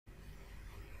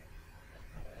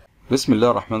Bismillah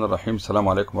ar-Rahman ar-Rahim.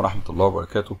 Assalamu alaikum wa rahmatullahi wa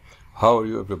barakatuh. How are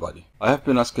you, everybody? I have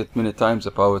been asked many times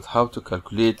about how to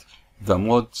calculate the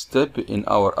mod step in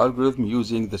our algorithm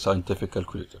using the scientific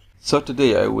calculator. So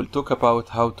today I will talk about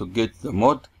how to get the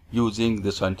mod using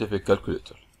the scientific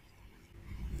calculator.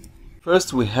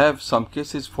 First, we have some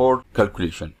cases for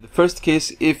calculation. The first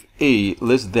case, if A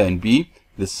less than B.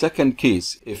 The second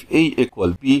case, if A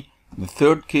equal B. The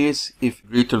third case, if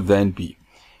greater than B.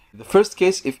 The first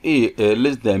case, if A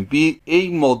less than B, A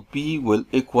mod B will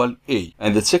equal A.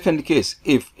 And the second case,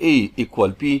 if A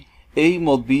equal B, A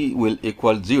mod B will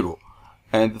equal 0.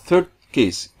 And the third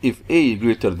case, if A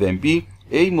greater than B,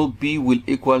 A mod B will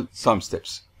equal some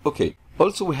steps. Okay.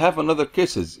 Also, we have another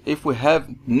cases. If we have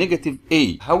negative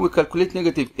A, how we calculate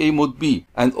negative A mod B.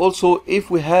 And also,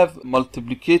 if we have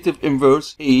multiplicative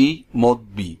inverse A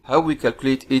mod B, how we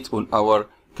calculate it on our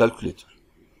calculator.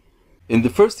 In the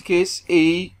first case,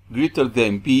 A greater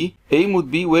than B, A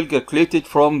mod B will calculate it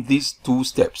from these two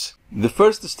steps. The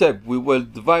first step, we will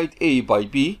divide A by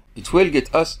B. It will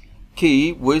get us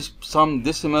K with some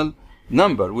decimal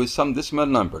number,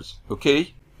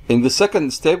 okay? In the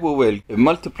second step, we will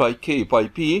multiply K by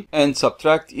B and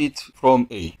subtract it from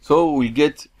A. So we'll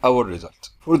get our result.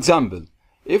 For example,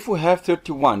 if we have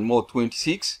 31 mod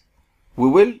 26, we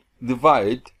will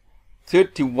divide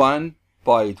 31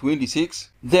 by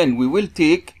 26, then we will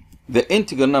take the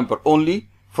integer number only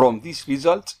from this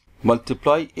result,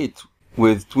 multiply it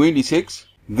with 26,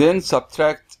 then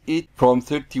subtract it from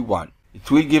 31.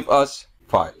 It will give us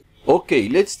 5. Okay,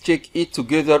 let's check it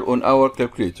together on our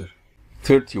calculator.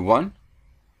 31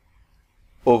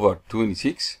 over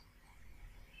 26.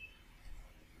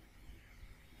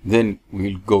 Then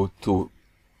we'll go to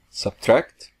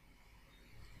subtract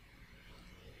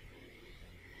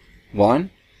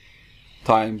 1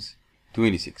 times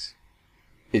 26.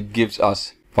 It gives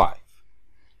us 5.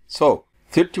 So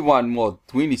 31 mod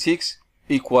 26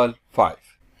 equal 5.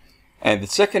 And the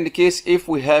second case, if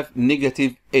we have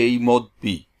negative A mod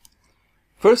B.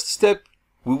 First step,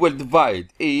 we will divide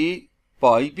A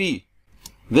by B.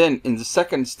 Then in the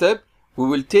second step, we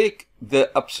will take the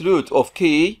absolute of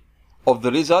K of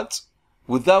the result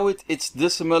without its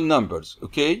decimal numbers,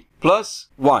 okay? Plus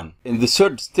 1. In the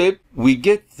third step, we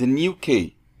get the new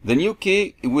K. The new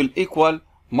K will equal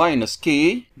minus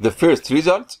K, the first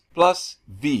result, plus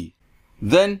V.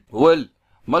 Then we'll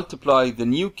multiply the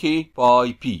new K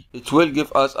by P. It will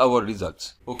give us our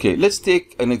results. Okay, let's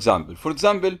take an example. For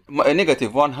example,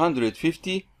 negative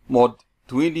 150 mod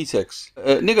 26.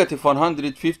 Negative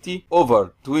 150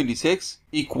 over 26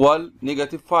 equal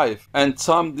negative 5 and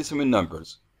some decimal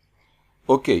numbers.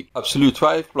 Okay, absolute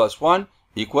 5 plus 1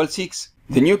 equals 6.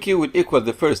 The new K will equal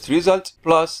the first result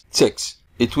plus 6.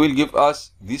 It will give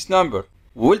us this number.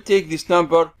 We'll take this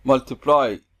number,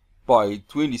 multiply by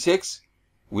 26,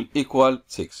 will equal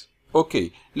 6.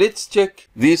 Okay, let's check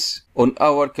this on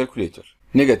our calculator.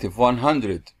 Negative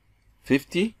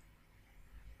 150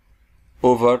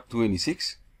 over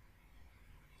 26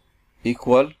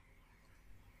 equal,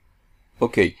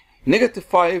 okay, negative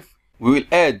 5, we will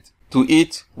add to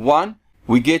it 1,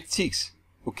 we get 6,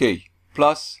 okay,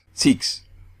 plus 6.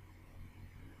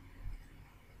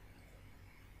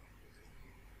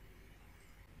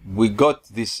 We got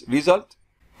this result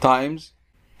times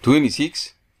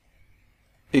 26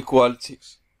 equal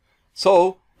 6.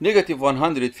 So negative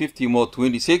 150 mod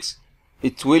 26,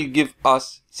 it will give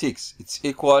us 6. It's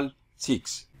equal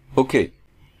 6. Okay.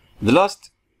 The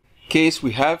last case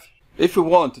we have, if we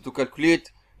want to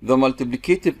calculate the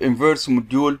multiplicative inverse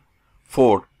module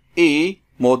for A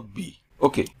mod B.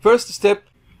 Okay. First step,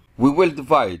 we will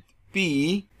divide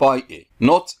B by A,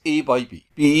 not A by B.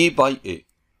 B by A.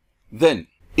 Then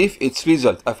if its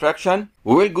result a fraction,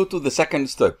 we will go to the second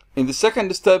step. In the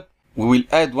second step, we will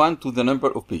add 1 to the number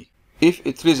of B. If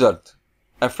it result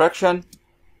a fraction,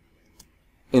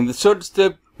 in the third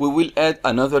step, we will add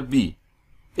another B.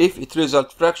 If it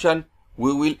result fraction,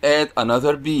 we will add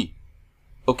another B.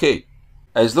 Okay,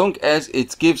 as long as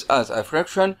it gives us a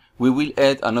fraction, we will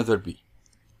add another B.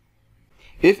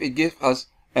 If it gives us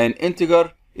an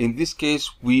integer, in this case,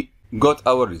 we got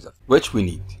our result, which we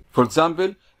need. For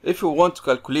example, if we want to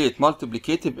calculate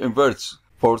multiplicative inverse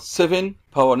for 7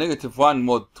 power negative 1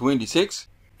 mod 26,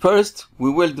 first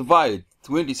we will divide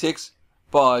 26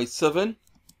 by 7,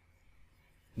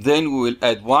 then we will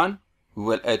add 1, we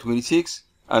will add 26,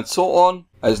 and so on,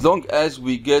 as long as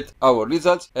we get our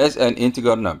result as an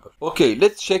integer number. Okay,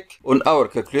 let's check on our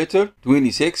calculator.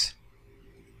 26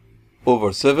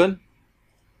 over 7,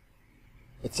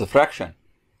 it's a fraction.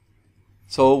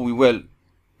 So we will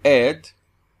add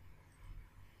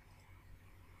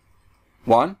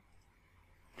 1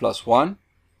 plus 1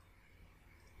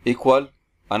 equal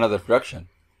another fraction.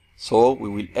 So we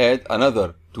will add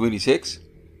another 26,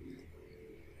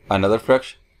 another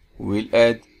fraction. We will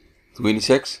add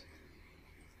 26.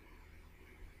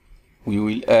 We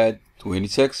will add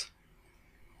 26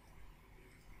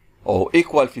 or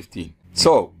equal 15.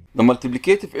 So the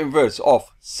multiplicative inverse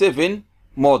of 7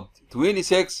 mod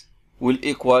 26 will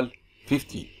equal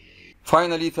 15.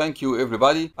 Finally, thank you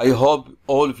everybody. I hope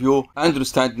all of you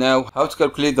understand now how to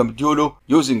calculate the modulo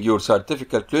using your scientific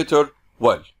calculator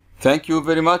well. Thank you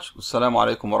very much. Wassalamu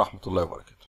alaikum wa rahmatullahi wa barakatuh.